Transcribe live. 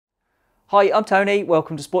Hi, I'm Tony.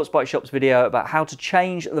 Welcome to Sports Bike Shop's video about how to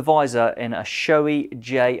change the visor in a Shoei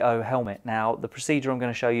J-O helmet. Now, the procedure I'm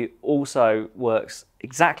going to show you also works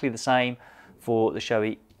exactly the same for the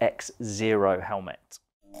Shoei Ex-Zero helmet.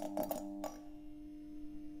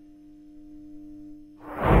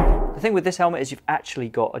 The thing with this helmet is you've actually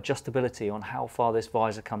got adjustability on how far this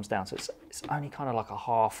visor comes down. So it's only kind of like a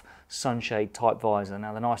half sunshade type visor.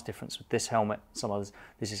 Now the nice difference with this helmet and some others,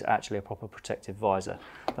 this is actually a proper protective visor.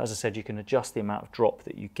 But as I said, you can adjust the amount of drop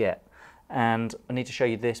that you get. And I need to show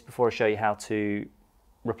you this before I show you how to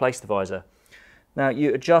replace the visor. Now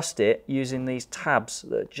you adjust it using these tabs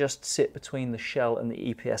that just sit between the shell and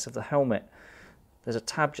the EPS of the helmet. There's a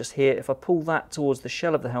tab just here. If I pull that towards the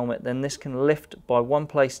shell of the helmet, then this can lift by one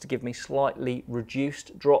place to give me slightly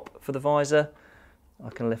reduced drop for the visor.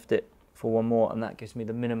 I can lift it for one more and that gives me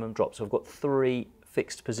the minimum drop. So I've got 3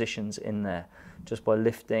 fixed positions in there. Just by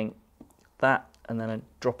lifting that and then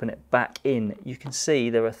dropping it back in, you can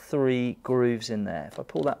see there are 3 grooves in there. If I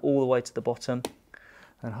pull that all the way to the bottom,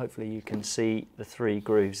 then hopefully you can see the 3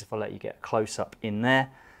 grooves if I let you get a close up in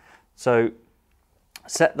there. So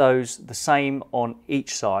set those the same on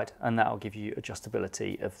each side and that will give you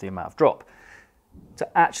adjustability of the amount of drop.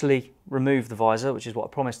 To actually remove the visor, which is what I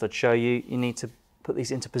promised I'd show you, you need to put these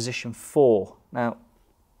into position 4. Now,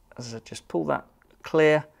 as I said, just pull that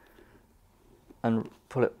clear and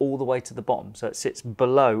pull it all the way to the bottom so it sits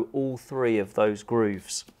below all 3 of those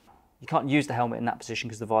grooves. You can't use the helmet in that position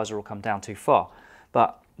because the visor will come down too far,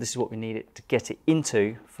 but this is what we need it to get it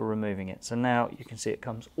into for removing it. So now you can see it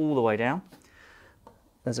comes all the way down.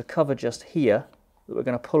 There's a cover just here that we're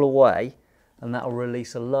going to pull away and that will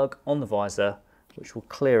release a lug on the visor which will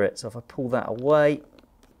clear it. So if I pull that away,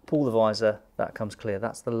 pull the visor, that comes clear.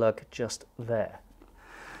 That's the lug just there.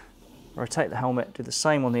 Rotate the helmet, do the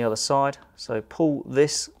same on the other side. So pull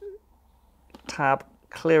this tab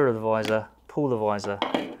clear of the visor, pull the visor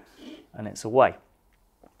and it's away.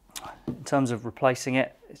 In terms of replacing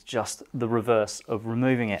it, it's just the reverse of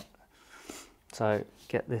removing it. So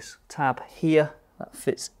get this tab here. That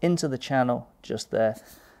fits into the channel just there,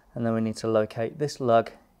 and then we need to locate this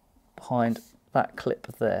lug behind that clip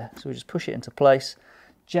there. So we just push it into place,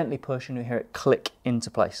 gently push, and we hear it click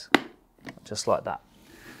into place, just like that.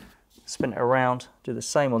 Spin it around, do the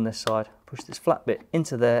same on this side, push this flat bit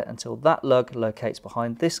into there until that lug locates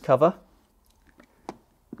behind this cover,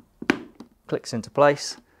 clicks into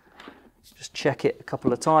place. Just check it a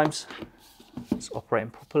couple of times, it's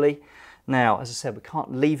operating properly. Now, as I said, we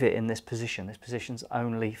can't leave it in this position. This position's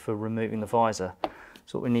only for removing the visor.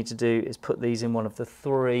 So what we need to do is put these in one of the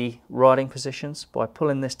 3 riding positions by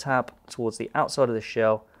pulling this tab towards the outside of the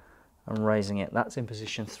shell and raising it. That's in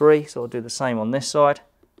position 3, so I'll do the same on this side.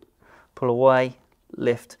 Pull away,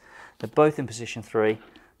 lift. They're both in position 3,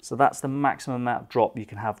 so that's the maximum amount of drop you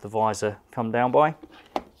can have the visor come down by.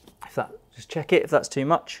 Just check it, if that's too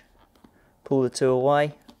much, pull the 2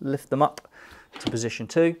 away, lift them up to position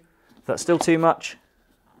 2. If that's still too much,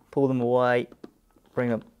 pull them away, bring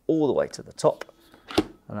them all the way to the top,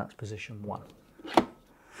 and that's position 1.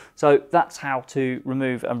 So that's how to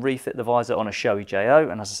remove and refit the visor on a Shoei J-O,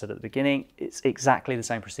 and as I said at the beginning, it's exactly the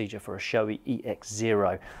same procedure for a Shoei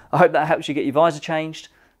Ex-Zero. I hope that helps you get your visor changed.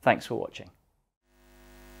 Thanks for watching.